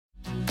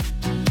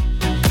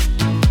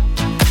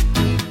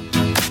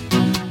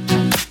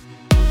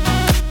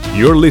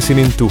You're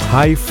listening to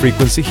High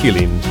Frequency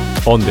Healing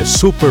on the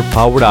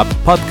Superpower Up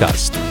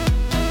podcast,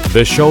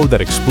 the show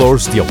that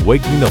explores the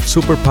awakening of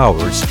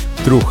superpowers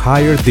through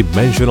higher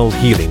dimensional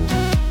healing.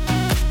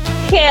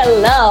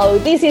 Hello,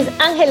 this is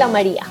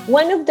AngelaMaría,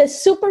 one of the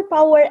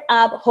Superpower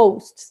Up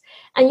hosts,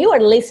 and you are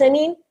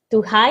listening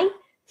to High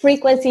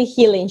Frequency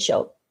Healing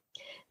Show.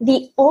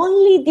 The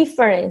only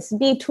difference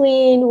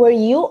between where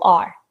you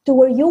are to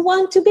where you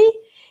want to be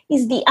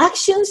is the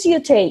actions you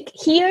take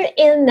here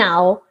and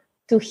now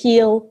to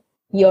heal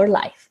your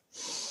life.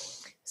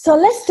 So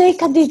let's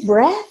take a deep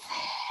breath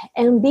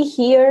and be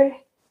here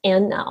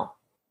and now.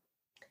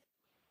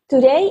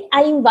 Today,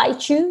 I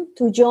invite you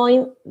to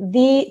enjoy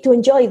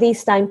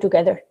this time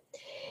together.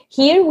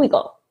 Here we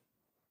go.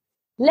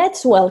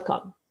 Let's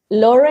welcome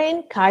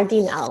Lauren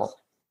Cardinale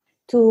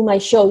to my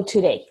show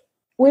today.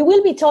 We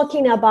will be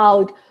talking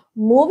about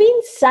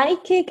moving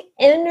psychic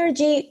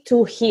energy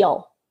to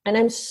heal. And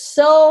I'm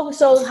so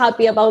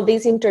happy about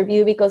this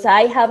interview because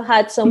I have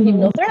had some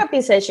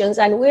hypnotherapy sessions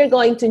and we're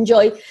going to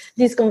enjoy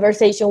this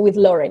conversation with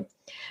Lauren.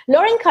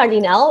 Lauren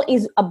Cardinale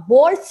is a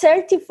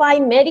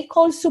board-certified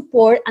medical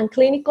support and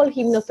clinical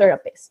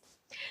hypnotherapist.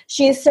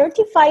 She is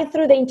certified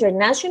through the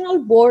International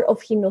Board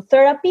of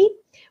Hypnotherapy,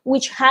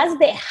 which has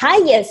the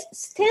highest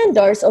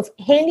standards of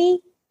any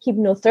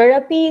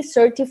hypnotherapy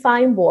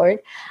certifying board,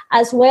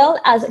 as well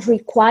as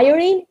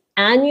requiring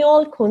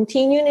annual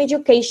continuing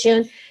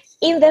education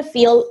in the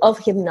field of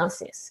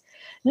hypnosis.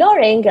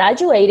 Lauren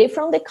graduated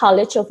from the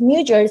College of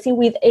New Jersey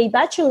with a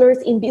bachelor's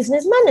in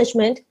business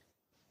management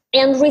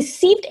and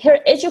received her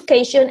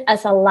education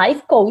as a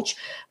life coach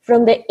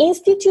from the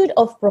Institute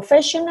of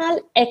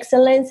Professional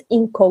Excellence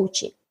in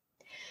Coaching.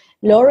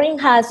 Lauren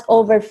has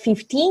over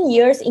 15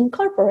 years in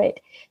corporate.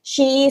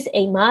 She is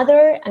a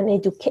mother, an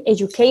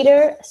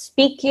educator,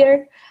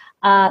 speaker,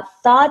 a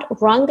thought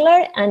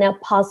wrangler, and a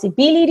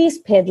possibilities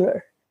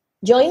peddler.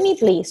 Join me,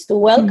 please, to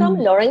welcome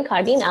Lauren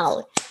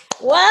Cardinale.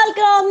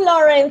 Welcome,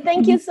 Lauren.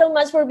 Thank you so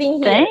much for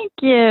being here. Thank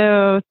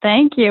you.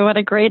 Thank you. What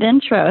a great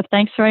intro.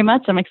 Thanks very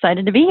much. I'm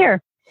excited to be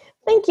here.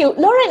 Thank you.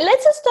 Lauren,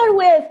 let's start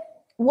with,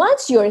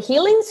 what's your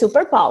healing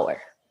superpower?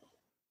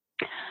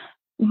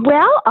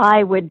 Well,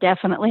 I would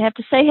definitely have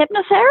to say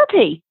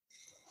hypnotherapy.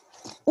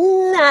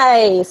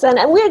 Nice. And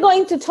we're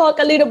going to talk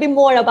a little bit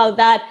more about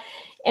that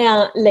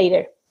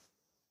later.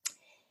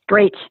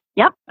 Great.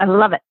 Yep. I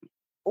love it.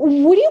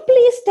 Would you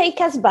please take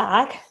us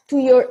back to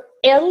your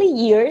early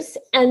years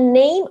and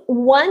name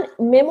one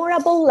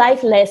memorable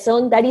life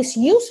lesson that is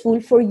useful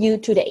for you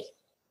today?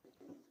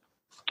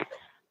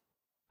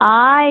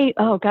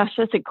 Oh gosh,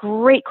 that's a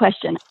great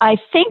question. I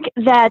think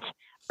that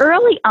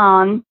early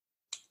on,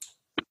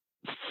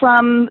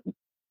 from,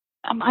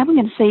 I'm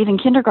going to say even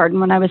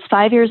kindergarten, when I was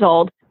 5 years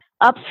old,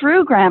 up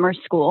through grammar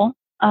school,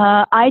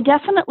 I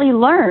definitely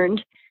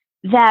learned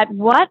that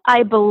what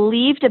I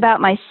believed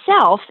about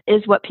myself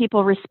is what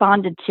people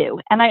responded to.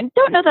 And I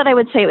don't know that I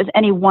would say it was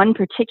any one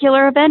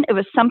particular event. It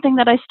was something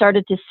that I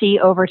started to see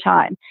over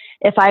time.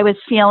 If I was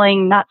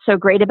feeling not so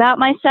great about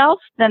myself,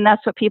 then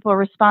that's what people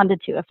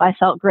responded to. If I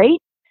felt great,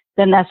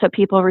 then that's what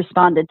people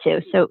responded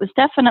to. So it was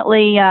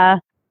definitely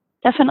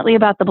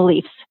about the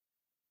beliefs.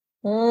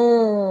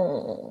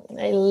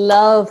 I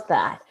love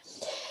that.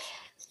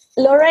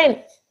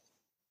 Lauren,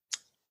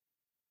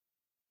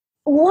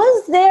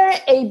 was there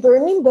a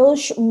burning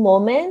bush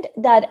moment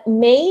that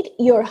made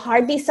your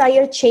heart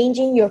desire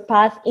changing your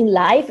path in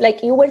life?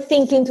 Like you were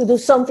thinking to do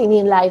something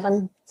in life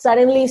and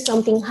suddenly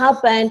something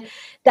happened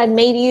that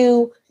made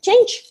you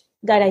change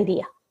that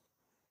idea?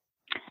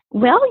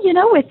 Well,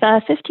 with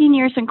 15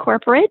 years in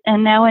corporate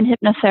and now in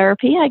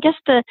hypnotherapy, I guess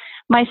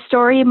my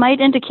story might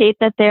indicate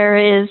that there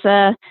is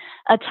a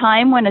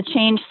time when a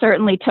change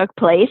certainly took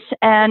place.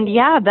 And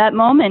yeah, that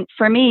moment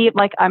for me,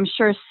 like I'm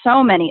sure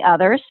so many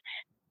others,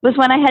 was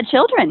when I had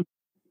children.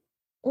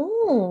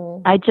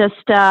 I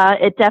just,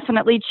 it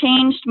definitely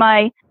changed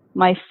my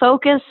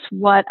focus,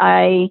 what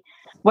I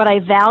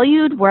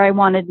valued, where I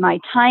wanted my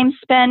time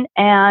spent,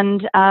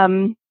 and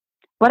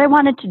what I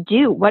wanted to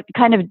do, what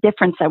kind of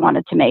difference I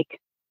wanted to make.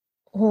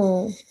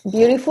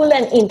 Beautiful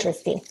and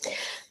interesting.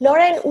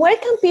 Lauren, where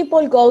can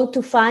people go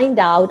to find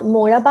out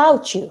more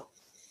about you?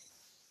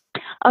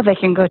 Oh, they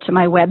can go to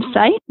my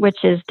website,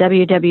 which is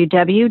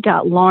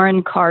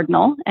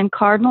www.laurencardinale, and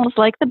cardinal is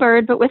like the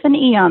bird, but with an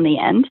E on the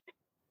end,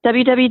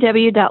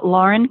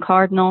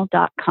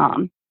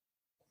 www.laurencardinale.com.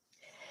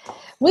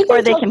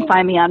 Or they can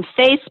find me on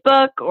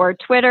Facebook or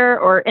Twitter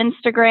or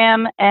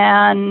Instagram,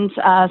 and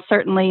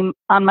certainly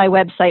on my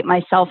website,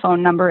 my cell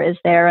phone number is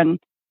there, and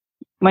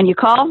when you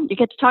call, you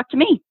get to talk to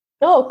me.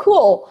 Oh,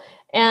 cool.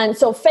 And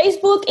so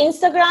Facebook,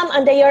 Instagram,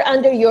 and they are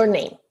under your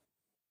name?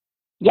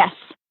 Yes.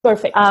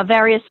 Perfect.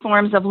 Various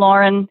forms of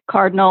Lauren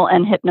Cardinale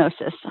and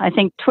hypnosis. I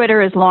think Twitter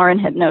is Lauren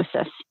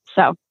Hypnosis.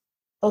 So.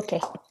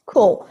 Okay,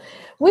 cool.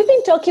 We've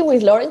been talking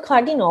with Lauren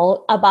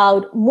Cardinale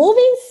about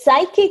moving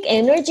psychic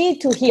energy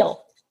to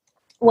heal.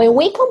 When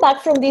we come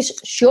back from this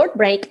short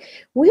break,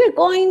 we are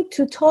going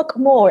to talk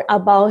more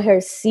about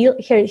her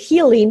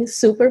healing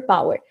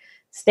superpower.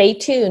 Stay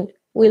tuned.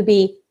 We'll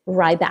be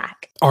right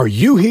back. Are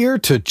you here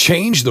to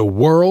change the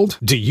world?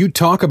 Do you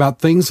talk about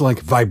things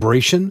like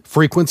vibration,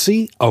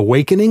 frequency,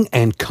 awakening,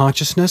 and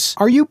consciousness?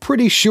 Are you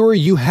pretty sure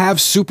you have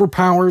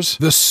superpowers?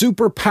 The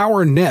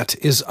Superpower Net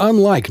is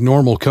unlike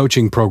normal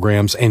coaching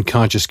programs and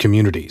conscious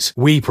communities.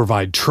 We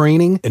provide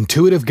training,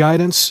 intuitive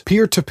guidance,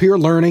 peer-to-peer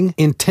learning,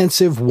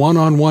 intensive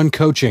one-on-one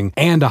coaching,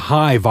 and a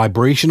high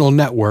vibrational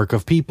network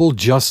of people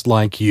just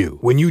like you.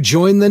 When you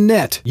join the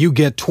net, you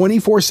get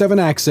 24/7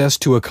 access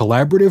to a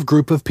collaborative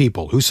group of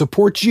people who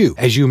support you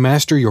as you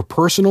master your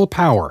personal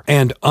power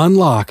and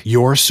unlock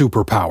your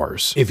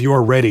superpowers. If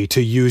you're ready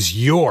to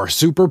use your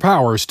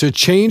superpowers to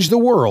change the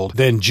world,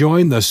 then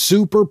join the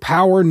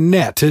Superpower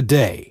Net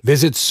today.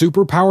 Visit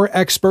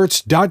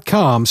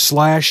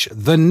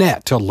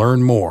superpowerexperts.com/thenet to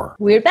learn more.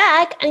 We're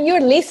back and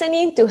you're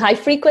listening to High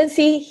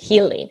Frequency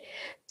Healing.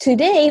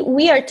 Today,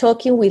 we are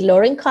talking with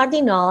Lauren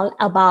Cardinale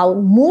about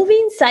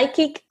moving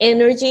psychic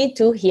energy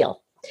to heal.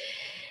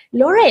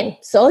 Lauren,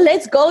 so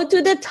let's go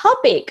to the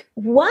topic.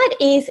 What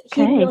is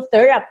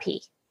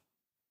hypnotherapy?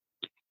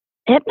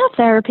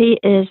 Hypnotherapy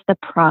is the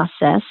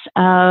process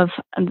of,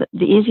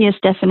 the easiest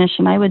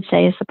definition I would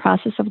say is the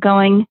process of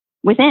going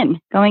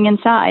within, going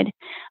inside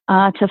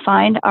to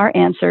find our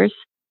answers.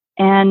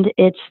 And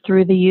it's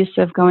through the use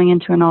of going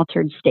into an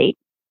altered state,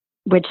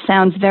 which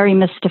sounds very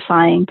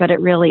mystifying, but it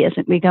really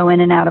isn't. We go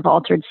in and out of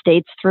altered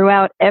states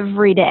throughout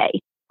every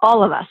day,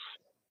 all of us.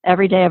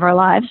 Every day of our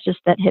lives, just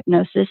that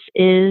hypnosis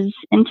is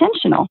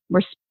intentional.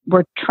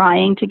 We're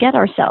trying to get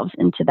ourselves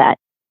into that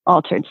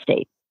altered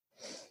state.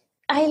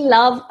 I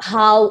love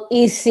how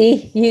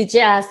easy you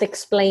just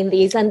explained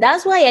this. And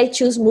that's why I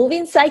choose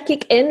moving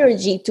psychic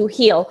energy to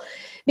heal,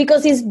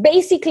 because it's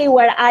basically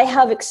what I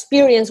have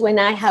experienced when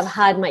I have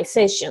had my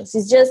sessions.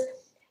 It's just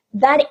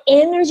that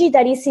energy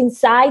that is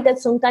inside that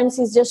sometimes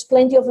is just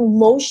plenty of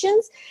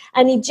emotions,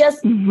 and it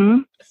just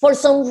for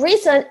some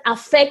reason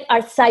affect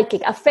our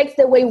psychic, affects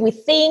the way we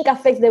think,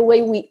 affects the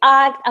way we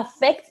act,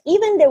 affects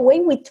even the way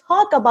we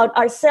talk about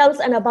ourselves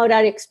and about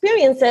our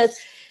experiences.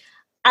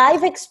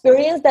 I've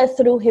experienced that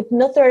through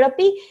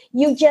hypnotherapy.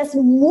 You just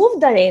move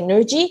that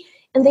energy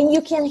and then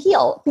you can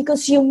heal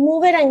because you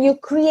move it and you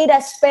create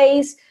a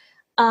space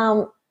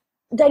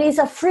that is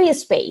a free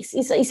space.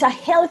 It's a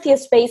healthy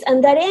space.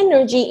 And that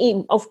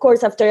energy, of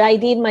course, after I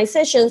did my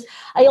sessions,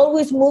 I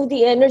always move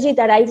the energy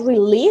that I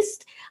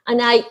released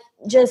and I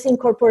just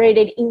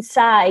incorporated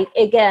inside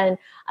again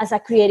as a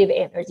creative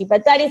energy.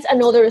 But that is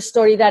another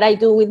story that I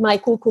do with my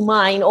cuckoo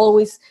mind,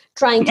 always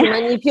trying to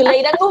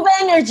manipulate and move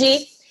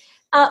energy.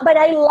 But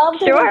I love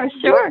the way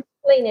you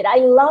explain it. I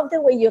love the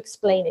way you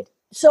explain it.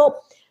 So,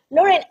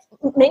 Lauren,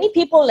 many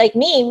people like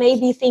me may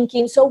be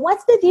thinking, so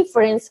what's the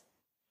difference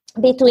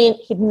between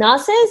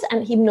hypnosis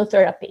and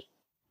hypnotherapy?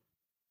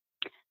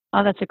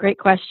 Oh, that's a great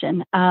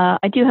question.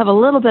 I do have a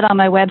little bit on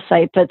my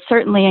website, but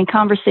certainly in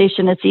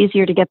conversation, it's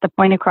easier to get the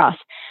point across.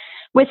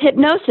 With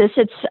hypnosis,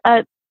 it's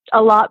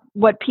a lot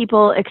what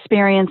people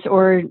experience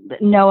or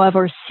know of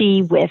or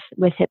see with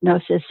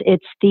hypnosis.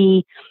 It's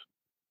the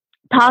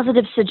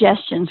positive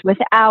suggestions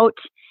without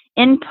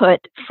input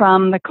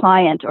from the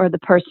client or the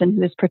person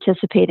who is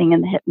participating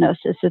in the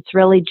hypnosis. It's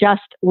really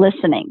just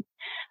listening.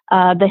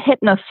 The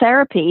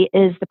hypnotherapy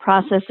is the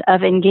process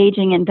of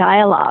engaging in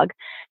dialogue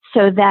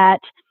so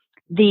that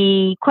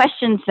the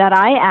questions that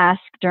I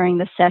ask during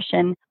the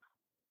session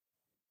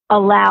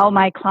allow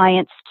my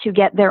clients to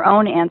get their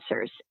own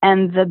answers.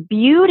 And the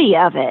beauty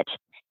of it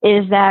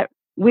is that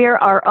we're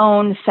our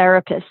own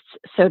therapists,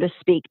 so to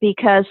speak,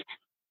 because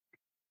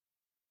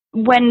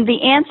when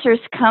the answers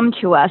come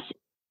to us,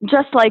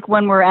 just like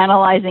when we're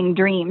analyzing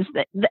dreams,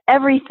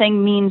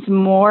 everything means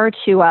more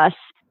to us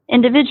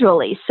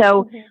individually.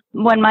 So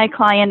when my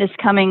client is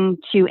coming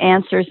to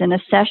answers in a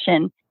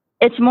session,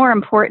 it's more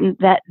important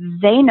that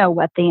they know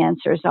what the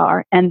answers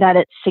are and that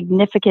it's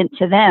significant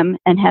to them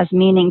and has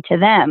meaning to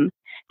them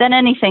than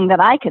anything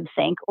that I could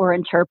think or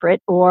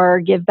interpret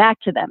or give back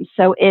to them.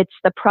 So it's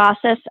the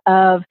process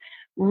of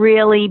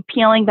really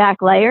peeling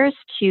back layers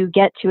to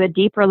get to a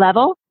deeper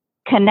level,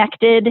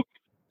 connected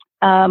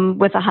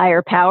with a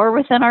higher power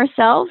within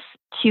ourselves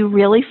to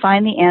really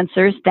find the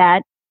answers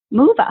that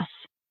move us,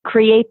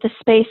 create the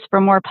space for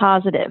more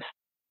positive.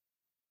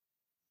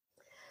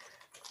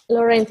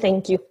 Lauren,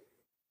 thank you.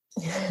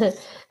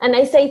 And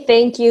I say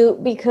thank you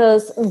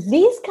because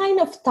these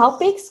kind of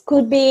topics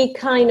could be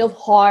kind of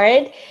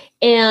hard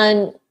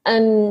and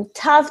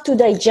tough to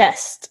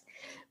digest,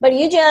 but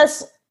you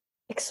just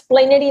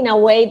explain it in a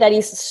way that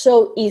is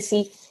so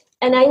easy.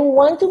 And I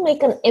want to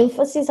make an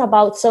emphasis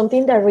about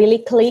something that really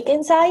click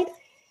inside.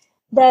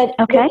 That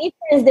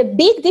the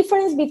big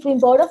difference between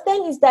both of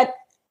them is that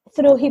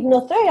through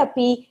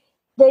hypnotherapy,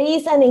 there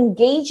is an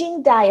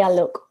engaging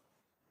dialogue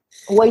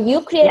where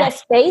you create a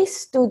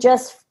space to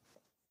just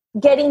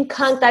get in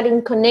contact,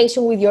 in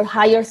connection with your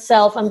higher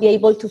self and be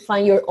able to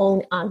find your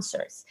own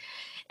answers.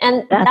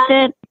 And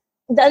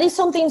that is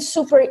something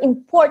super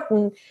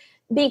important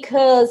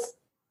because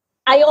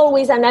I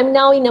always, and I'm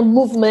now in a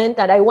movement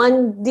that I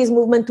want this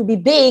movement to be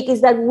big,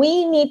 is that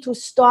we need to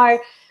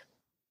start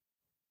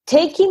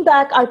taking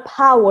back our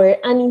power,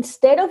 and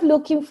instead of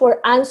looking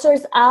for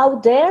answers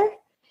out there,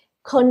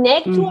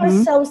 connect to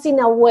ourselves in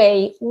a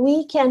way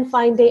we can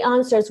find the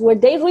answers where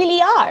they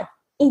really are,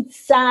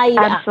 inside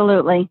us.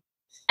 Absolutely.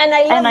 And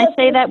I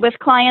say that with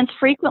clients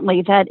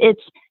frequently, that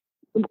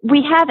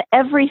we have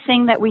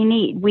everything that we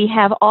need. We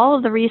have all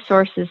of the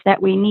resources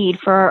that we need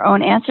for our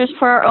own answers,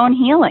 for our own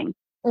healing.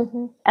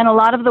 And a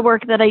lot of the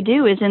work that I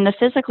do is in the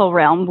physical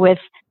realm with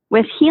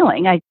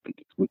healing.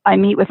 I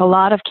meet with a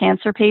lot of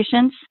cancer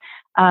patients.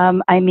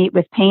 I meet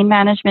with pain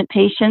management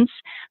patients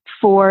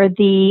for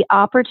the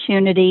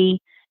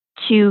opportunity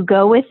to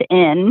go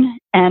within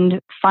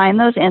and find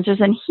those answers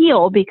and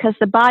heal, because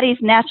the body's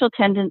natural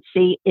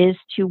tendency is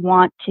to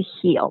want to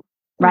heal,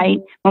 right?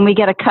 When we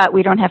get a cut,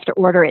 we don't have to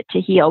order it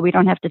to heal. We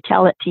don't have to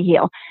tell it to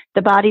heal.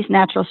 The body's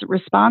natural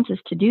response is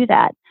to do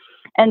that.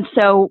 And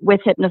so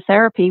with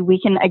hypnotherapy, we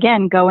can,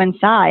 again, go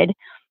inside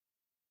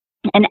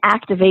and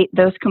activate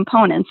those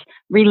components,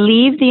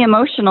 relieve the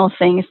emotional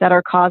things that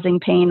are causing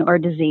pain or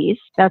disease.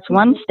 That's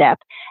one step.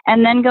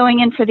 And then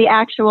going in for the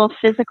actual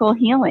physical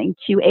healing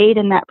to aid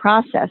in that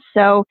process.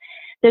 So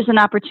there's an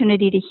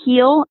opportunity to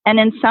heal. And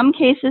in some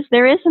cases,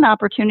 there is an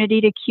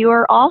opportunity to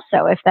cure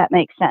also, if that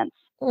makes sense.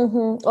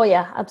 Oh,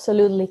 yeah,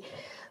 absolutely.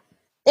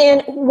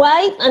 And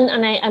why,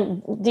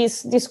 and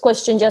this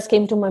question just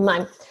came to my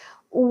mind.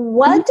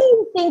 What do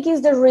you think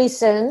is the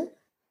reason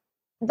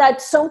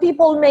that some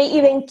people may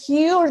even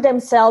cure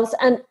themselves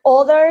and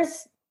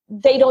others,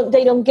 they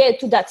don't get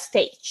to that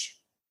stage?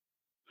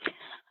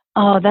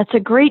 Oh, that's a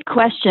great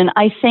question.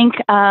 I think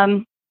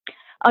I'll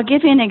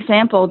give you an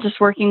example.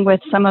 Just working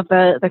with some of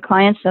the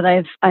clients that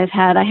I've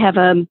had. I have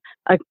a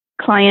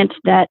client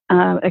that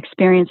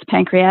experienced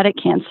pancreatic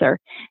cancer,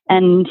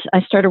 and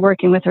I started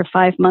working with her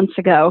 5 months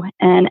ago.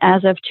 And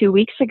as of 2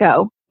 weeks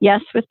ago,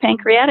 yes, with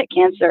pancreatic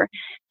cancer,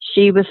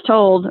 she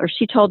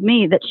told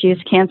me that she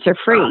is cancer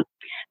free.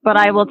 But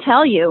I will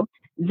tell you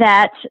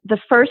that the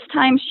first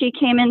time she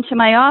came into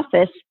my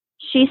office,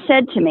 she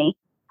said to me,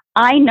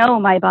 I know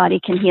my body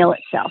can heal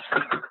itself.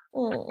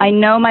 I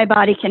know my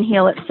body can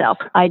heal itself.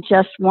 I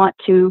just want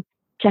to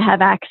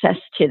have access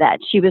to that.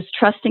 She was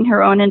trusting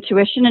her own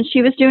intuition, and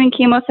she was doing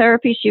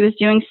chemotherapy. She was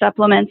doing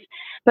supplements,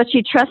 but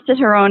she trusted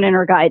her own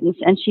inner guidance,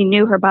 and she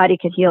knew her body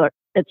could heal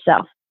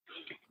itself.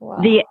 Wow.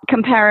 The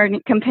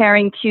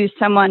comparing to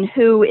someone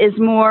who is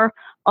more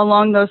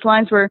along those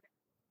lines, where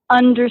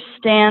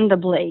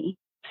understandably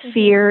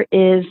fear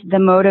is the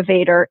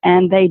motivator,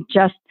 and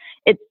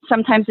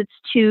sometimes it's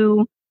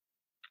too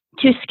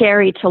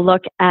scary to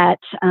look at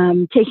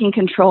taking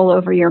control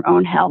over your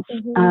own health.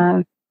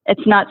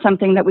 It's not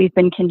something that we've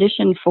been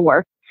conditioned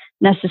for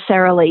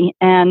necessarily,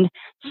 and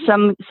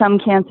some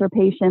cancer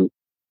patients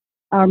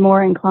are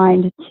more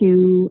inclined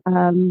to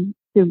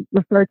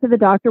refer to the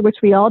doctor,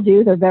 which we all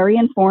do. They're very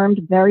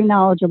informed, very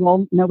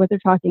knowledgeable, know what they're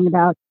talking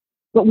about,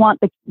 but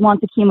want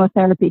the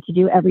chemotherapy to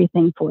do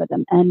everything for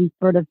them, and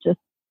sort of just,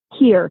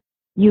 here,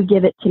 you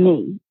give it to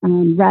me,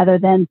 rather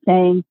than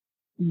saying,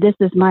 this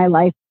is my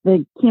life.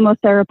 The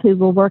chemotherapy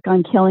will work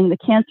on killing the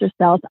cancer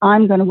cells.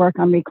 I'm going to work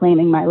on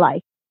reclaiming my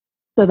life,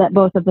 so that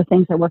both of the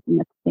things are working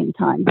at the same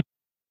time.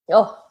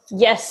 Oh,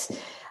 yes.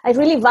 I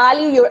really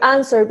value your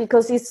answer,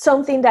 because it's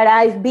something that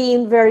I've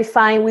been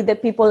verifying with the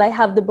people I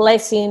have the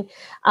blessing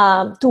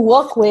to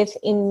work with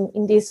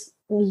in this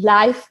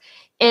life.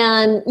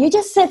 And you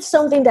just said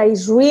something that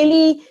is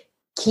really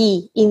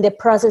key in the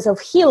process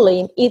of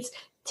healing. It's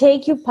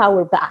take your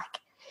power back.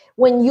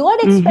 When you are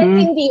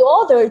expecting the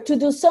other to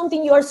do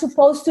something you are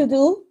supposed to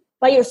do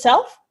by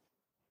yourself,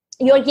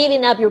 you're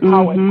giving up your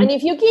power. And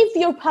if you give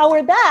your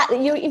power back,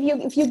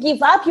 if you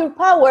give up your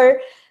power,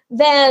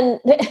 then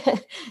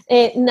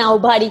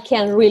nobody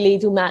can really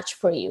do much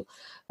for you.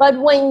 But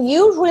when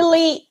you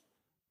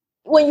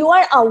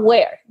are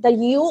aware that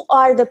you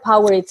are the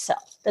power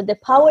itself, that the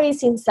power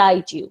is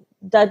inside you,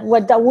 that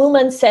what the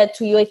woman said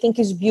to you, I think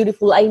is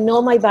beautiful. I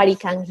know my body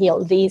can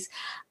heal this.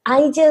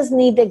 I just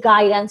need the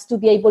guidance to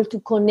be able to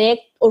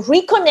connect or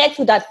reconnect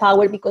to that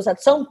power, because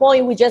at some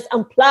point we just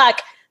unplug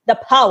the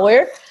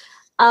power,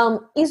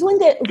 is when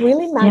the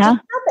really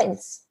magic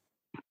happens.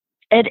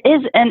 It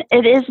is, and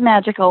it is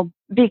magical,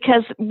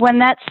 because when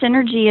that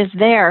synergy is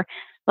there,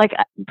 like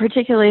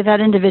particularly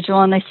that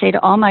individual, and I say to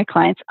all my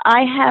clients,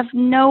 I have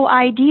no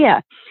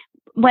idea.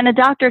 When a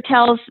doctor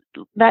tells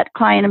that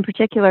client in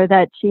particular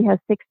that she has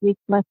 6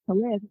 weeks left to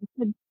live, I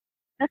said,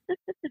 that's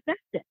just a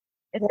suggestion.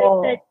 If they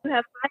said you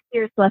have 5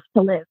 years left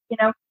to live,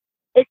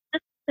 it's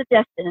just a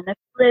suggestion. And if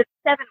you live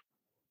 7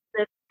 weeks,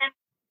 live 10,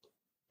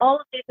 all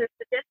of these are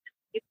suggestions.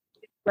 You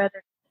can choose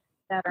whether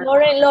that or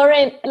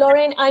not.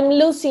 Lauren, I'm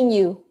losing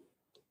you.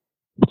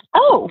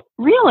 Oh,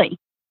 really?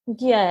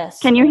 Yes.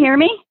 Can you hear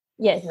me?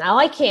 Yes, now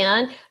I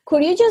can.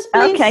 Could you just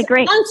please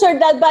answer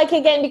that back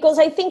again? Because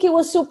I think it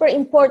was super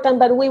important,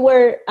 but we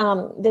were,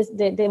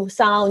 the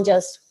sound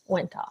just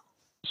went off.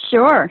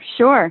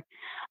 Sure.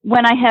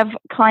 When I have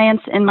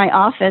clients in my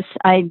office,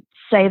 I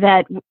say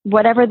that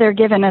whatever they're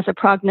given as a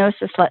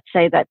prognosis, let's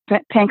say that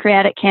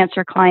pancreatic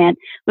cancer client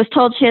was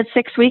told she had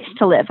 6 weeks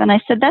to live. And I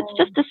said, that's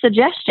just a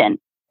suggestion.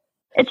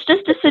 It's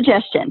just a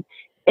suggestion.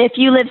 If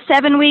you live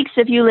 7 weeks,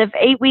 if you live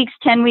 8 weeks,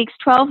 10 weeks,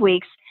 12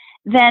 weeks,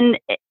 then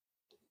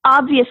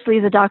obviously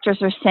the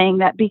doctors are saying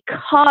that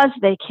because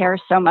they care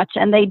so much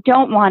and they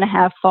don't want to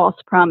have false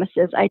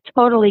promises. I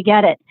totally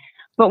get it.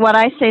 But what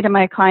I say to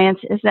my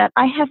clients is that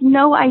I have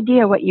no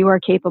idea what you are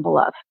capable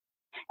of.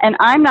 And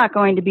I'm not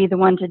going to be the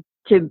one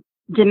to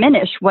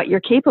diminish what you're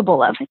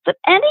capable of. But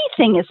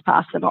anything is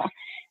possible.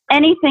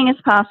 Anything is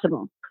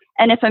possible.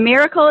 And if a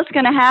miracle is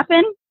going to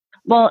happen,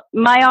 well,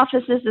 my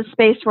office is the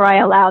space where I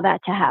allow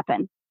that to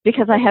happen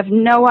because I have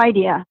no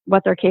idea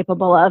what they're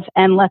capable of.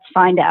 And let's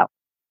find out.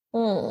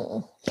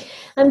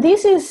 And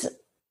this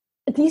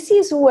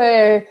is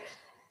where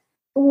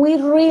we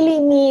really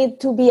need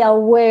to be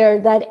aware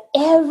that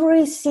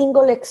every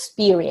single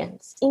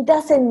experience, it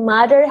doesn't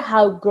matter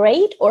how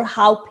great or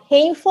how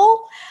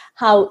painful,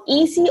 how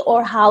easy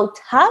or how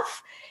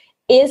tough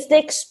is the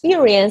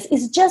experience,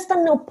 is just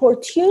an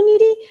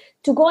opportunity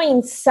to go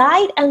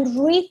inside and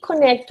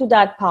reconnect to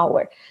that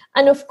power.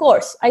 And of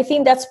course, I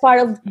think that's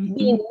part of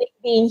being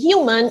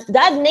human.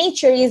 That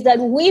nature is that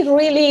we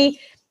really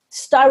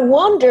start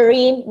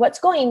wondering what's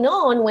going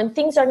on when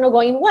things are not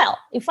going well.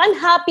 If I'm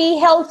happy,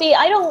 healthy,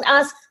 I don't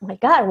ask, oh my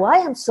God, why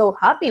I'm so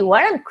happy?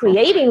 What I'm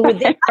creating with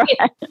this?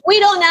 We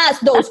don't ask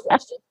those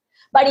questions.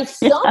 But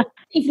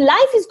if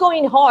life is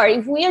going hard,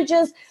 if we are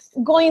just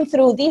going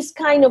through these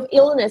kind of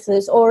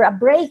illnesses or a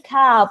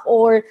breakup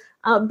or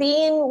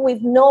being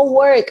with no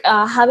work,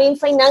 having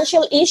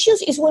financial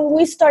issues, is when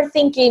we start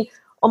thinking,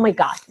 oh my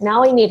God,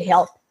 now I need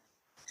help.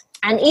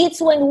 And it's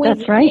when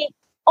we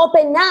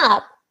open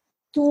up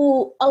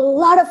to a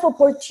lot of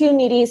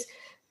opportunities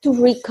to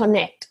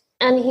reconnect.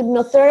 And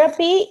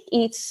hypnotherapy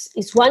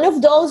is one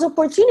of those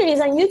opportunities.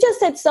 And you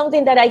just said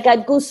something that I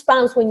got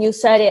goosebumps when you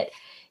said it.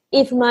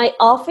 If my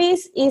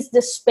office is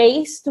the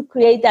space to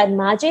create that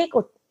magic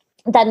or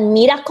that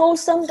miracle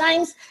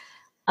sometimes,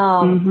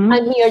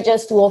 I'm here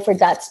just to offer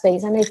that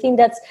space. And I think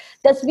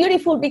that's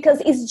beautiful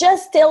because it's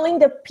just telling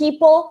the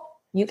people,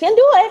 you can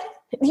do it.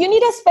 If you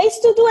need a space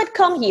to do it,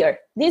 come here.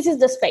 This is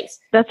the space.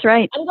 That's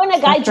right. I'm going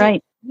to guide you.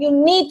 Right. You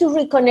need to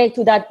reconnect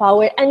to that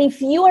power. And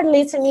if you are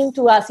listening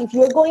to us, if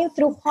you're going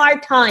through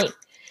hard time,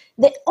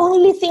 the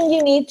only thing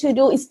you need to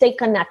do is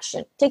take an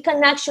action. Take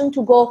an action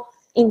to go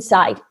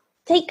inside.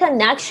 Take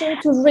an action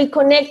to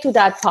reconnect to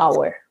that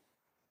power.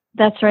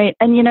 That's right.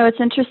 And, it's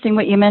interesting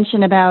what you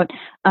mentioned about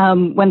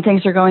when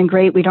things are going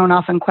great, we don't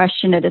often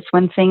question it. It's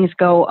when things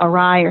go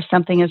awry or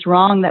something is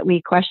wrong that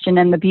we question.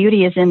 And the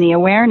beauty is in the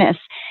awareness.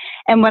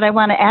 And what I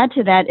want to add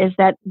to that is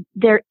that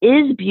there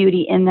is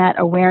beauty in that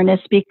awareness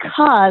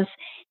because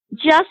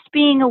just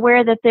being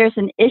aware that there's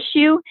an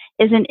issue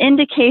is an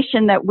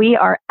indication that we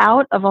are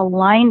out of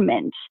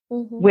alignment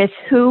with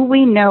who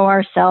we know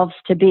ourselves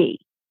to be.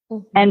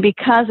 And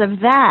because of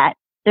that,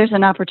 there's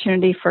an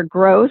opportunity for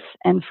growth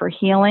and for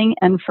healing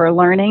and for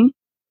learning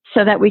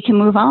so that we can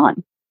move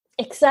on.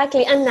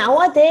 Exactly. And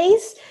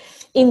nowadays,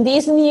 in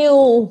this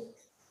new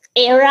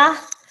era,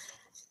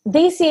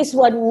 this is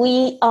what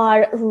we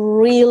are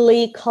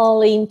really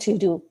calling to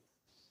do.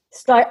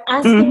 Start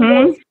asking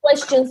those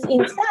questions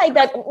inside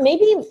that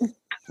maybe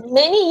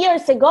many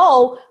years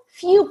ago,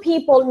 few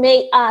people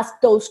may ask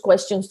those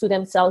questions to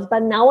themselves.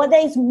 But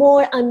nowadays,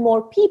 more and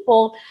more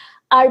people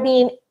are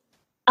being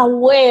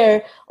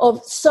aware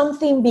of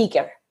something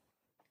bigger,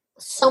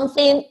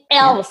 something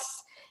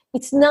else.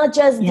 It's not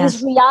just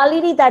this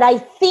reality that I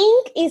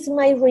think is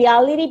my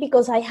reality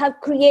because I have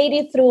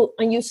created through,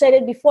 and you said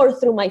it before,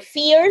 through my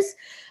fears,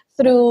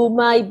 through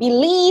my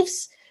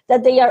beliefs,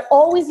 that they are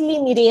always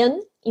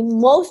limiting in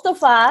most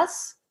of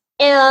us.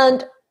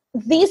 And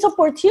these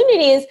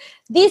opportunities,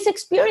 these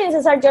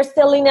experiences are just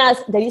telling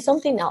us there is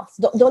something else.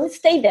 Don't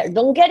stay there.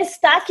 Don't get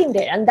stuck in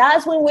there. And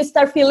that's when we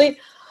start feeling,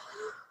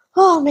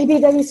 oh, maybe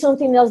there is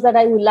something else that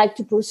I would like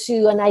to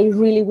pursue and I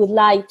really would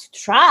like to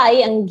try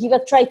and give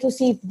a try to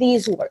see if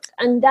this works.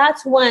 And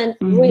that's when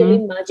really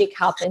magic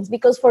happens.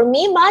 Because for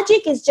me,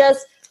 magic is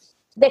just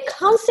the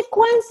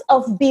consequence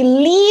of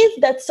belief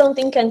that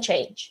something can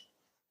change.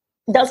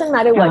 Doesn't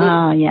matter what it is.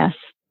 Oh,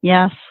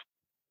 yes.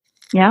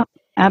 Yeah,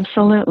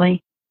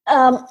 absolutely.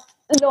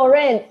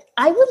 Lauren,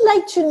 I would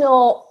like to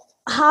know,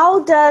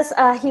 how does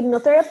a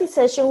hypnotherapy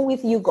session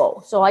with you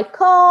go? So I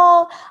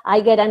call, I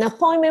get an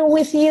appointment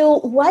with you.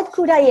 What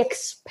could I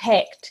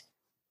expect?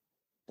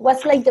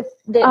 What's like the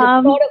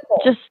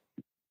protocol?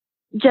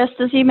 Just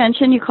as you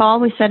mentioned, you call,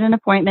 we set an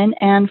appointment,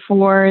 and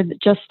for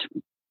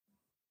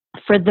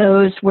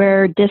those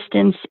where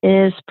distance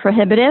is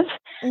prohibitive,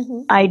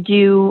 I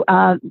do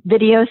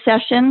video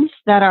sessions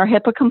that are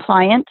HIPAA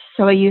compliant.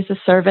 So I use a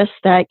service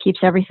that keeps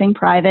everything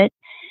private.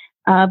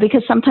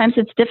 Because sometimes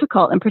it's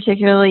difficult, and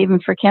particularly even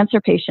for cancer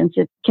patients,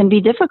 it can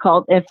be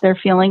difficult if they're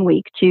feeling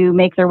weak to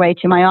make their way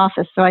to my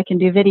office. So I can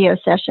do video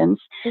sessions,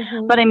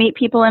 but I meet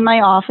people in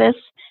my office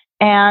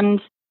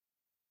and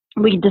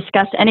we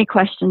discuss any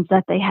questions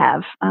that they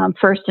have,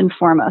 first and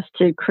foremost,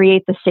 to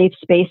create the safe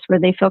space where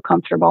they feel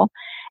comfortable,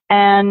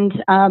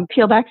 and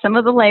peel back some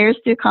of the layers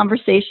through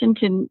conversation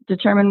to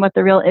determine what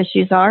the real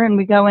issues are. And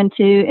we go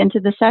into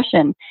the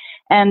session.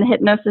 And the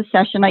hypnosis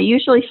session, I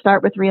usually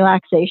start with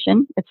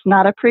relaxation. It's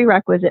not a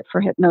prerequisite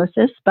for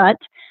hypnosis, but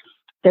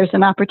there's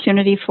an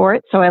opportunity for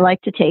it, so I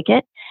like to take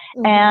it.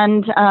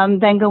 And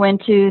then go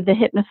into the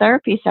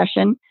hypnotherapy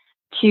session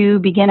to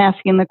begin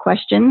asking the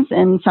questions.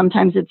 And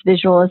sometimes it's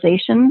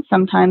visualization,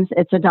 sometimes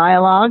it's a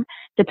dialogue,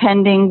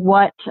 depending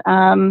what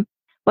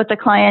the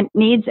client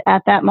needs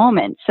at that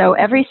moment. So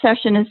every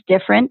session is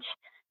different.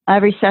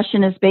 Every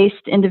session is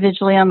based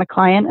individually on the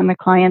client and the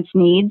client's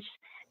needs.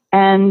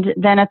 And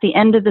then at the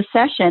end of the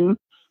session,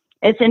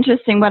 it's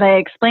interesting. What I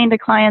explain to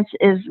clients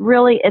is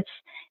really,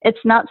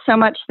 it's not so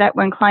much that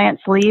when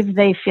clients leave,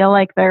 they feel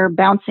like they're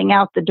bouncing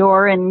out the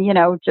door and, you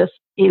know, just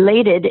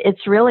elated.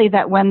 It's really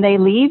that when they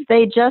leave,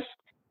 they just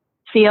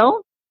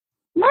feel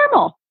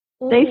normal.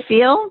 They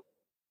feel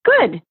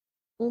good,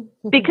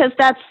 because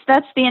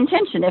that's the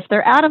intention. If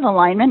they're out of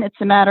alignment, it's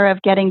a matter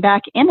of getting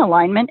back in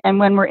alignment. And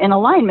when we're in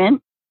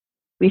alignment,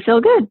 we feel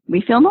good.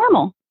 We feel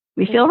normal.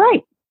 We feel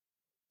right.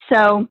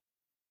 So,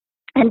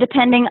 and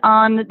depending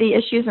on the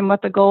issues and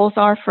what the goals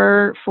are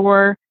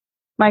for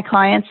my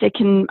clients,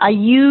 I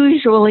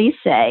usually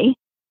say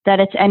that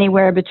it's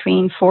anywhere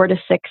between 4 to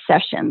 6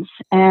 sessions.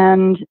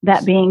 And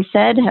that being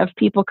said, have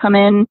people come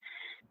in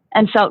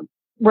and felt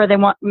where they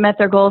met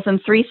their goals in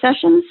 3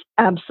 sessions?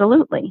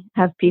 Absolutely.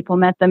 Have people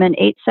met them in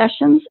 8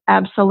 sessions?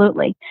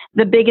 Absolutely.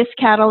 The biggest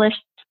catalyst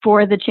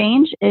for the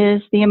change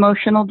is the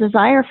emotional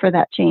desire for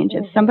that change.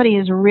 If somebody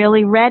is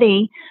really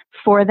ready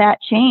for that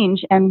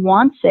change and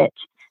wants it,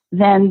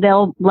 then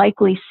they'll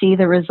likely see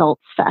the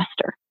results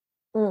faster.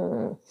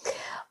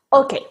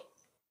 Okay.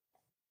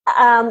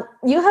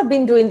 You have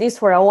been doing this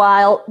for a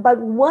while, but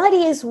what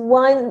is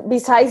one,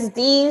 besides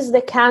these,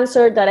 the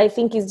cancer, that I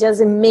think is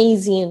just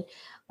amazing,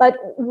 but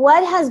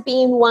what has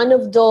been one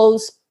of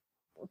those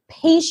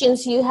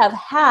patients you have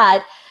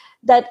had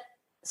that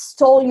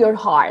stole your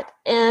heart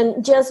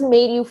and just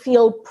made you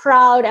feel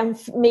proud and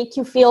make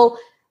you feel,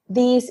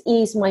 this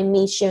is my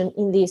mission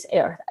in this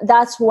earth.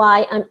 That's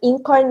why I'm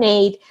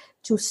incarnate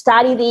to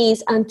study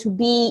this and to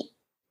be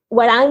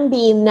what I'm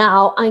being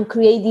now and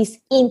create this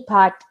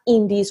impact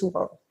in this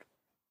world?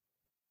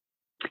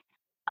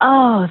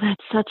 Oh,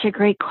 that's such a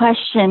great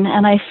question.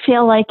 And I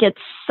feel like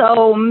it's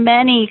so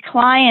many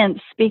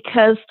clients,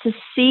 because to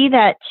see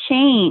that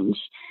change,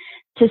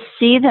 to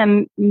see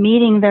them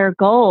meeting their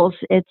goals,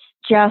 it's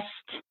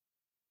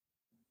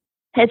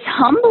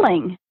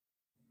humbling.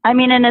 I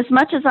mean, and as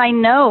much as I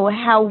know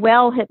how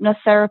well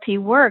hypnotherapy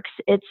works,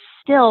 it's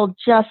still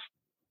just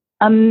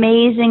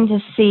amazing to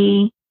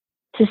see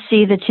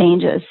the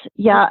changes.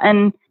 Yeah.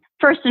 And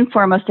first and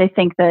foremost, I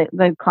think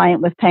the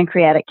client with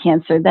pancreatic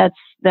cancer,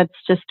 that's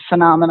just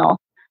phenomenal.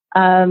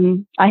 I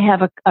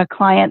have a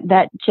client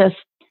that just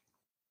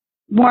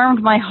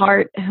warmed my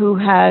heart, who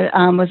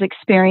was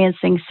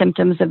experiencing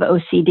symptoms of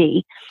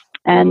OCD,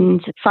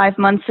 and 5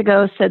 months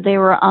ago said they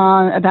were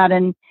on about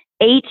an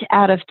 8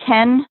 out of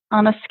 10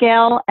 on a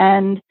scale.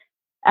 And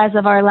as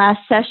of our last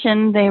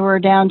session, they were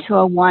down to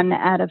a 1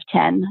 out of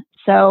 10.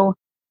 So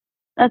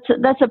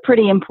that's a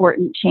pretty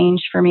important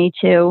change for me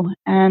too.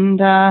 And,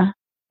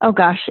 oh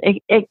gosh,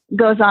 it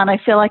goes on. I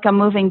feel like I'm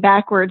moving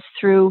backwards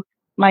through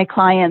my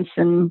clients,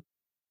 and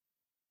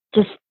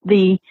just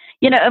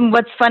and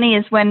what's funny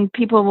is when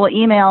people will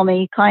email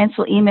me, clients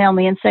will email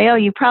me and say, oh,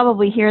 you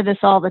probably hear this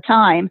all the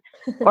time,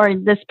 or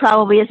this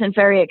probably isn't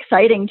very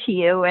exciting to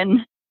you. And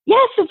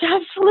yes, it's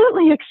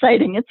absolutely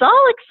exciting. It's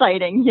all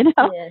exciting,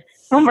 Yes.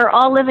 When we're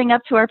all living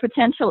up to our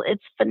potential.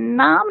 It's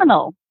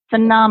phenomenal.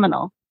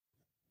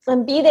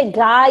 And be the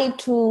guide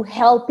to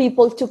help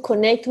people to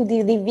connect to the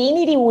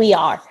divinity we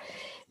are.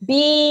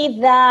 Be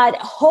that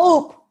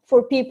hope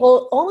for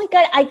people. Oh my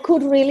God, I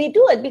could really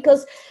do it.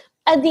 Because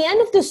at the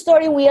end of the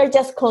story, we are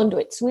just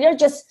conduits. We are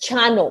just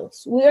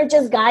channels. We are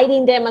just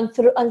guiding them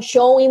and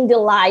showing the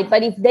light.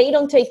 But if they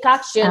don't take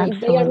action, Absolutely.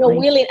 if they are not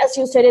willing, as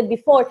you said it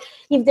before,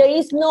 if there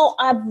is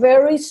a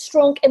very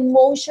strong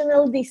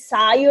emotional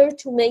desire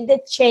to make the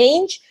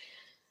change,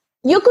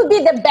 you could be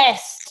the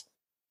best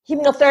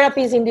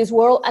hypnotherapist in this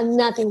world and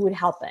nothing would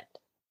happen,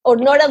 or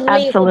not at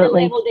least at the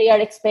level they are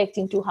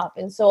expecting to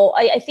happen. So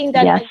I think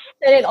that, yes.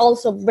 I said it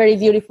also very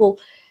beautiful.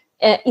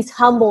 It's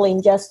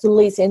humbling just to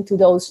listen to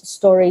those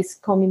stories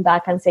coming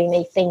back and saying,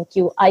 hey, thank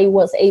you. I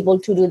was able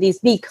to do this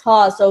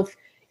because of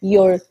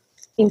your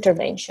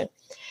intervention.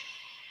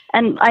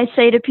 And I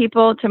say to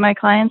people, to my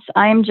clients,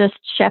 I am just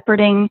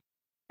shepherding.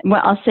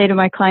 Well, I'll say to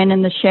my client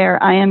in the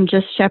share, I am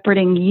just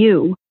shepherding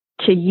you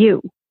to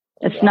you.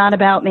 It's not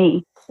about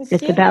me.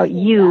 It's about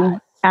you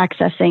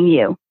accessing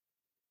you.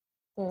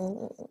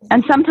 Mm-hmm.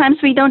 And sometimes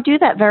we don't do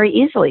that very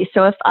easily.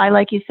 So if I,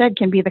 like you said,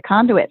 can be the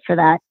conduit for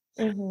that,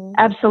 mm-hmm.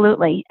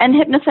 Absolutely. And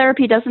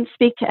hypnotherapy doesn't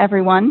speak to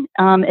everyone.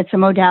 It's a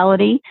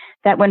modality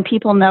that when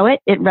people know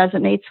it, it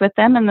resonates with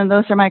them. And then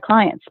those are my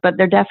clients. But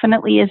there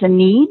definitely is a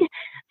need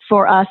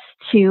for us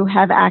to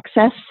have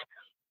access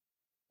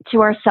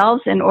to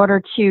ourselves in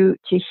order to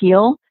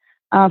heal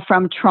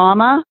from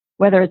trauma,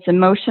 whether it's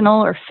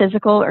emotional or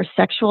physical or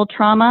sexual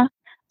trauma,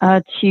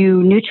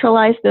 to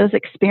neutralize those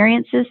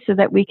experiences so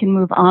that we can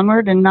move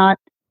onward and not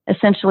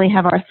essentially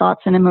have our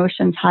thoughts and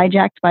emotions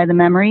hijacked by the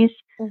memories.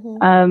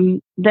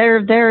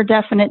 There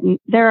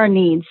are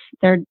needs.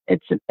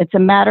 It's a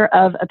matter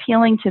of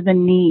appealing to the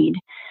need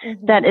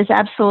that is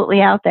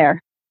absolutely out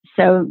there.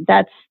 So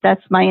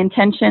that's my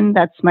intention.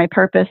 That's my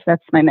purpose.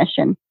 That's my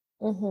mission.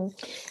 And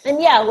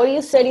yeah, what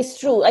you said is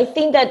true. I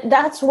think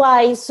that's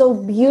why it's so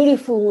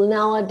beautiful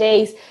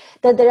nowadays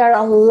that there are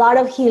a lot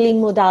of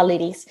healing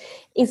modalities.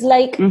 It's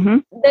like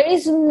there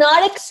is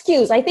not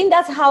excuse. I think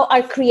that's how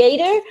our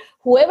creator,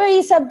 whoever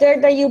is up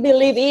there that you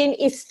believe in,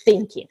 is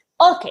thinking.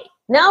 Okay,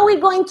 now we're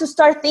going to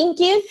start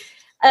thinking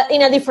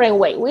in a different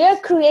way. We are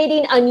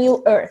creating a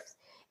new earth.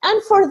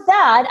 And for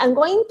that, I'm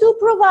going to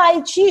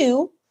provide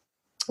you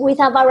with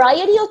a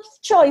variety of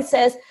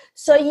choices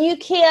so you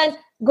can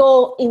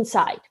go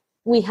inside.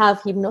 We have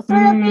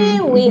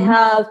hypnotherapy, we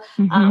have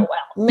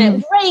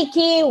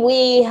Reiki,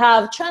 we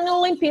have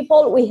channeling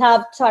people, we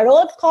have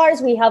tarot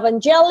cards, we have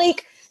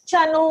angelic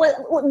channel,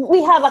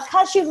 we have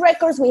Akashic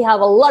records, we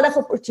have a lot of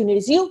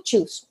opportunities. You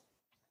choose.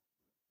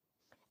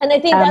 And I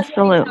think that's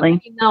what is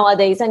happening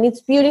nowadays. And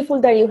it's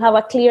beautiful that you have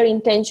a clear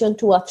intention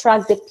to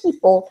attract the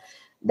people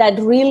that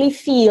really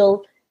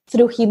feel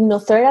through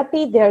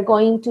hypnotherapy, they're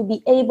going to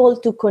be able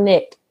to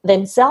connect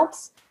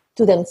themselves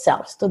to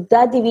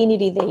that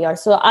divinity they are.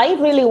 So I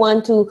really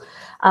want to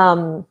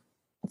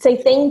say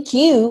thank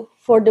you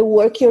for the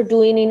work you're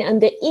doing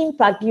and the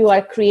impact you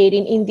are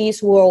creating in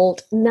this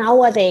world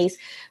nowadays,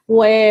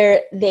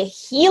 where the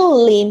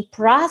healing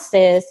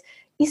process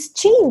is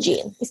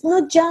changing. It's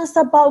not just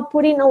about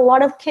putting a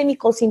lot of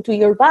chemicals into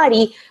your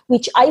body,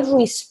 which I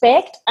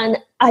respect, and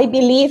I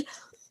believe,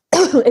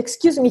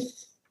 excuse me,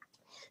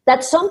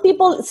 that some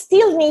people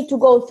still need to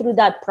go through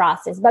that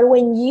process. But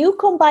when you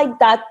combine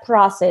that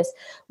process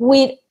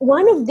with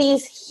one of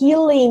these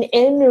healing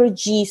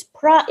energy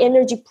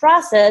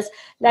process,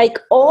 like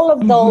all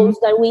of those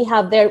that we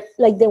have there,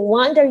 like the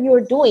one that you're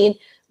doing,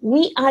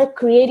 we are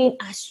creating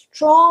a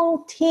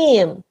strong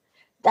team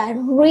that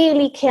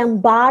really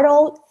can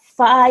battle,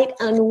 fight,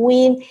 and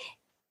win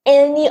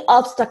any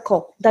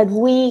obstacle that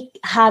we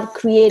have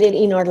created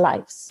in our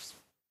lives.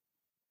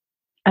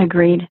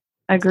 Agreed.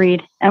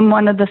 And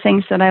one of the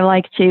things that I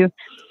like to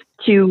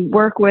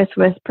work with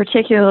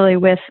particularly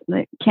with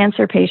the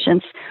cancer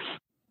patients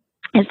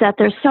is that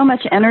there's so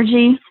much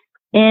energy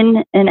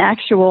in an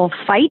actual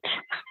fight.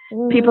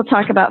 People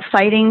talk about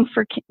fighting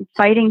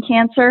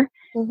cancer,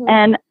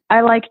 and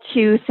I like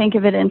to think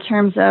of it in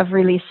terms of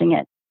releasing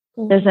it.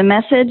 There's a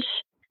message,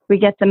 we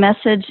get the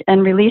message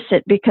and release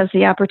it, because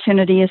the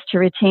opportunity is to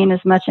retain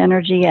as much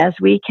energy as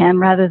we can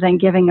rather than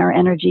giving our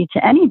energy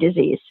to any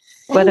disease,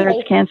 whether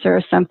it's cancer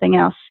or something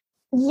else.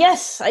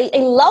 Yes, I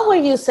love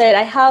what you said.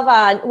 I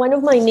have one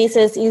of my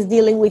nieces is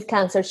dealing with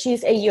cancer.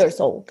 She's 8 years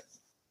old.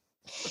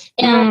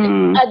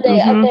 And at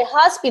the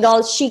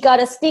hospital, she got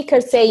a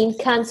sticker saying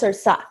cancer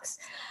sucks.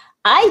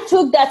 I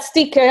took that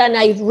sticker and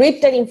I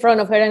ripped it in front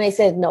of her and I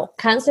said, no,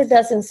 cancer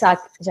doesn't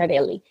suck,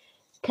 Yareli.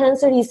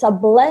 Cancer is a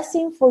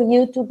blessing for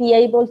you to be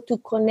able to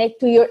connect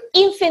to your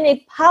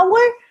infinite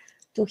power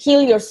to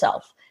heal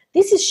yourself.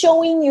 This is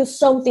showing you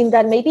something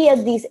that maybe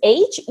at this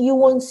age, you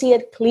won't see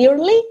it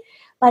clearly.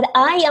 But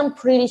I am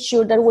pretty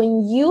sure that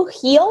when you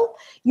heal,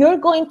 you're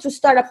going to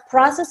start a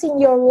process in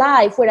your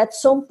life where at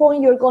some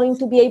point you're going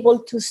to be able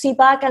to sit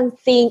back and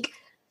think,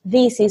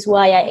 this is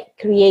why I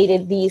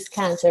created this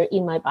cancer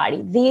in my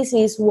body. This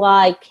is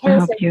why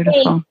cancer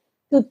came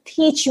to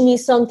teach me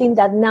something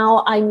that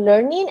now I'm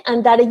learning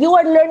and that you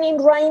are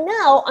learning right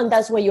now, and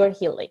that's why you're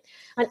healing.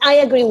 And I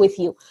agree with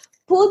you.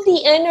 Put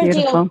the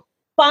energy of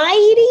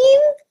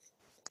fighting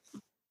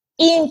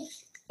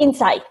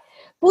inside.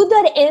 Put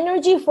that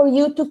energy for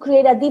you to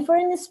create a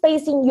different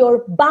space in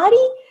your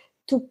body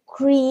to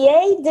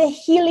create the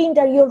healing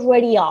that you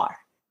already are,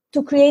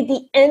 to create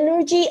the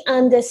energy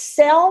and the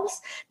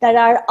cells that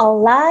are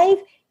alive,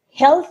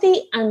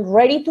 healthy, and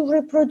ready to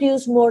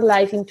reproduce more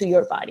life into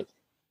your body.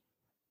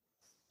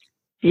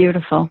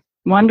 Beautiful.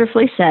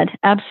 Wonderfully said.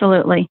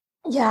 Absolutely.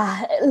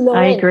 Yeah,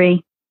 Lauren, I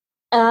agree.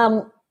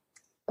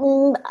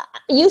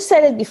 You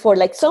said it before,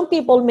 like some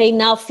people may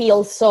now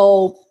feel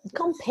so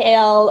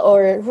compelled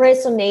or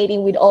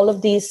resonating with all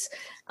of these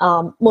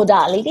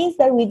modalities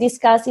that we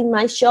discuss in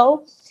my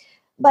show.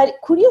 But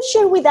could you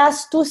share with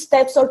us 2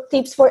 steps or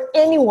tips for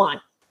anyone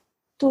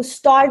to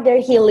start their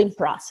healing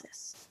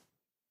process?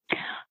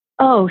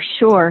 Oh,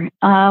 sure.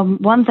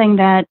 One thing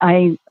that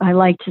I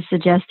like to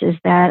suggest is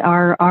that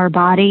our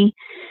body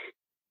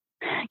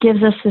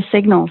gives us the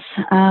signals.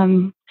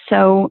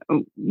 So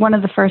one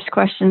of the first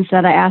questions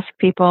that I ask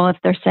people, if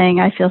they're saying,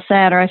 I feel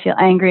sad, or I feel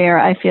angry, or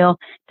I feel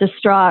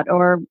distraught,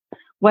 or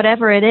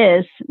whatever it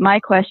is, my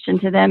question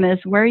to them is,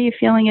 where are you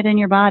feeling it in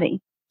your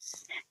body?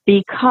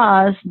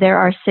 Because there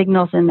are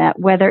signals in that,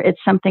 whether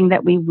it's something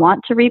that we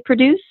want to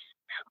reproduce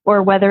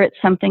or whether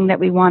it's something that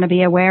we want to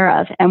be aware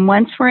of. And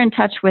once we're in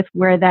touch with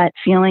where that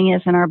feeling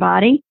is in our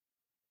body,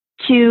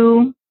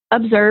 to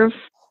observe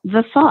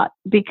the thought,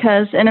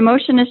 because an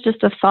emotion is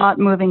just a thought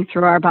moving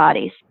through our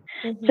bodies.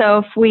 So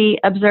if we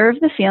observe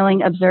the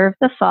feeling, observe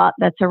the thought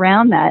that's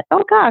around that,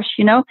 oh gosh,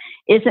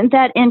 isn't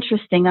that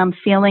interesting? I'm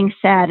feeling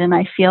sad and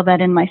I feel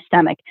that in my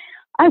stomach.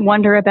 I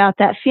wonder about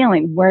that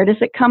feeling. Where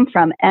does it come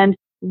from? And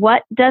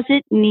what does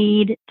it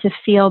need to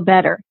feel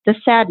better? The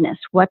sadness.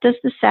 What does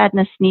the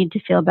sadness need to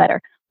feel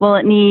better? Well,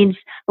 it needs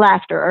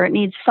laughter, or it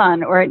needs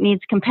fun, or it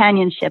needs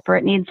companionship, or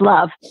it needs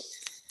love.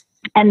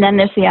 And then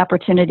there's the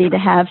opportunity to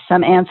have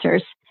some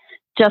answers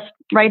just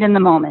right in the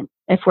moment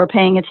if we're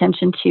paying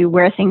attention to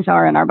where things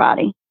are in our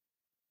body.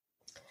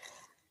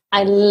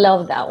 I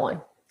love that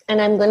one.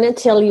 And I'm going to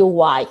tell you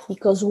why.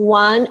 Because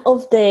one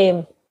of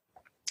the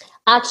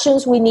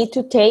actions we need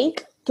to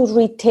take to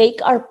retake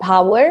our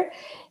power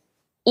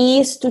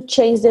is to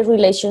change the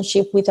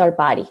relationship with our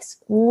bodies.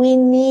 We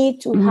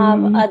need to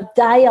have a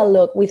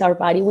dialogue with our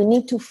body. We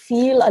need to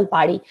feel our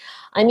body.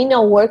 I'm in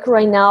a work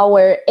right now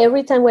where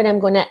every time when I'm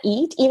going to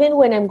eat, even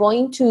when I'm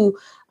going to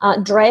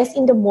dress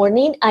in the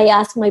morning, I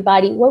ask my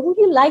body, what would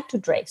you like to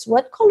dress?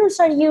 What colors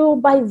are you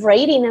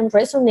vibrating and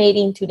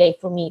resonating today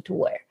for me to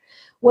wear?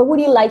 What would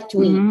you like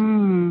to eat?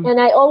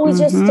 And I always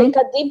just take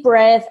a deep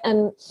breath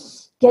and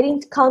get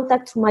in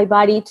contact with my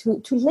body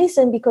to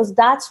listen, because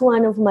that's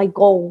one of my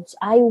goals.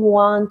 I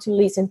want to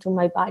listen to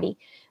my body.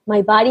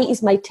 My body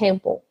is my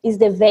temple, is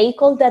the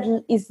vehicle that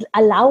is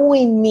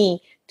allowing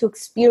me to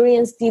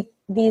experience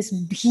this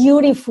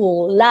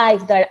beautiful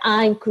life that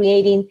I'm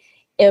creating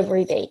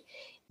every day.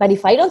 But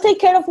if I don't take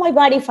care of my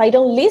body, if I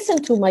don't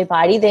listen to my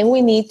body, then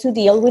we need to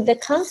deal with the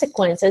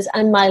consequences,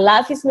 and my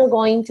life is not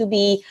going to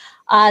be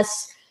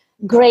as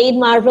great,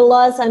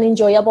 marvelous, and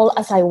enjoyable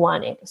as I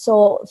wanted.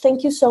 So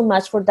thank you so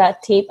much for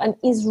that tip. And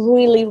it's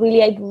really,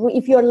 really,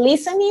 if you're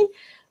listening,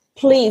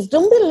 please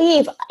don't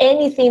believe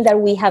anything that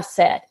we have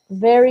said.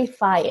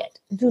 Verify it.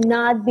 Do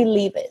not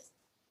believe it.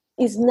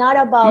 It's not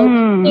about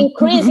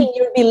increasing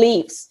your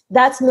beliefs.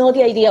 That's not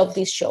the idea of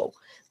this show.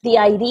 The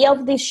idea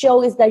of this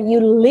show is that you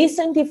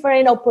listen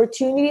different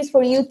opportunities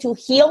for you to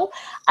heal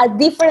at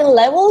different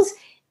levels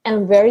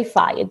and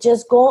verify it.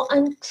 Just go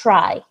and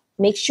try.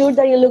 Make sure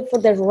that you look for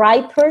the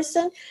right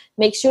person.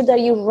 Make sure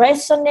that you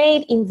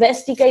resonate,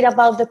 investigate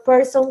about the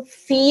person,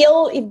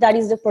 feel if that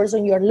is the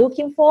person you're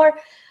looking for.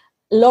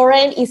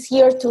 Lauren is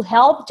here to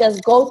help.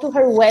 Just go to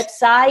her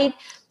website,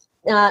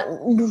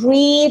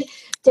 read,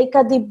 take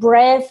a deep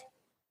breath,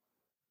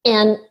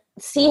 and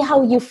see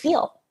how you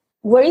feel.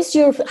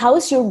 How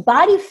is your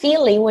body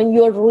feeling when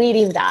you're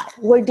reading that?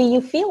 Where do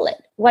you feel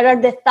it? What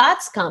are the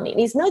thoughts coming?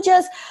 It's not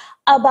just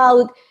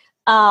about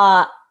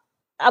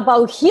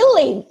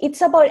healing.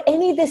 It's about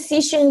any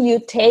decision you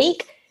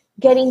take,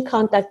 get in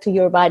contact to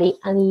your body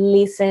and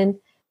listen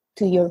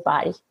to your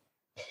body.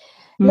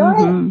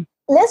 Lauren,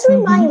 let's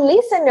remind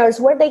listeners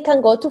where they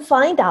can go to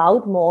find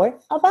out more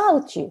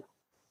about you.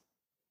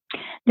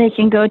 They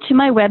can go to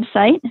my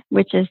website,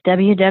 which is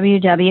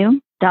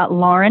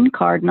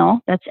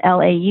www.laurencardinale, that's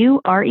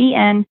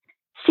LaurenCardinale,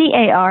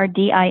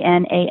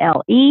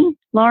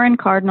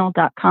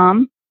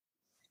 laurencardinale.com.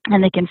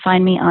 And they can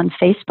find me on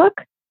Facebook,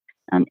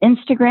 on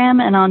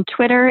Instagram, and on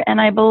Twitter. And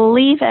I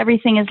believe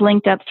everything is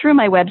linked up through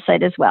my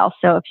website as well.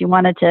 So if you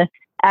wanted to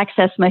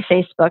access my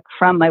Facebook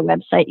from my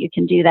website, you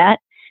can do that.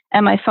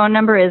 And my phone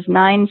number is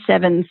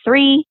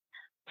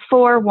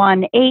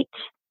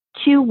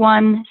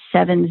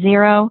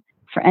 973-418-2170.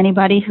 For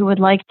anybody who would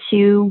like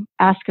to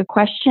ask a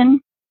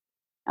question,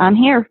 I'm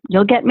here.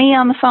 You'll get me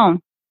on the phone.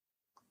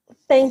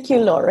 Thank you,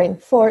 Lauren,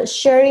 for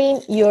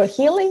sharing your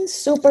healing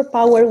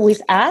superpower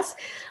with us,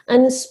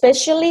 and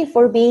especially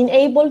for being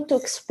able to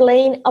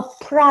explain a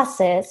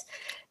process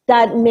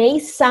that may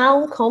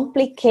sound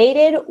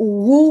complicated,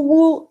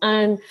 woo-woo,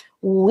 and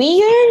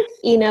weird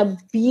in a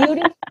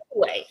beautiful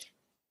way.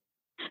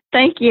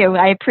 Thank you.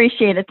 I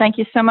appreciate it. Thank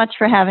you so much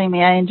for having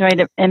me. I enjoyed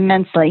it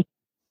immensely.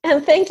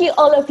 And thank you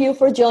all of you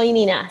for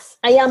joining us.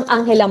 I am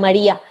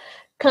AngelaMaría,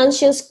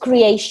 Conscious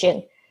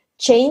Creation.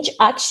 Change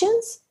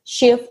actions,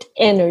 shift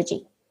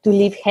energy to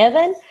live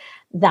heaven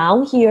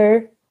down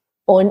here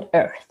on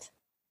earth.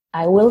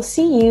 I will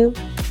see you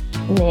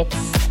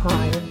next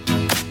time.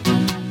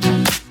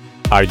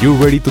 Are you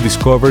ready to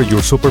discover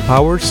your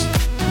superpowers?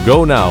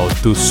 Go now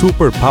to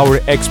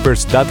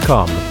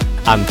superpowerexperts.com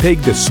and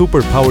take the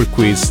superpower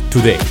quiz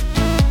today.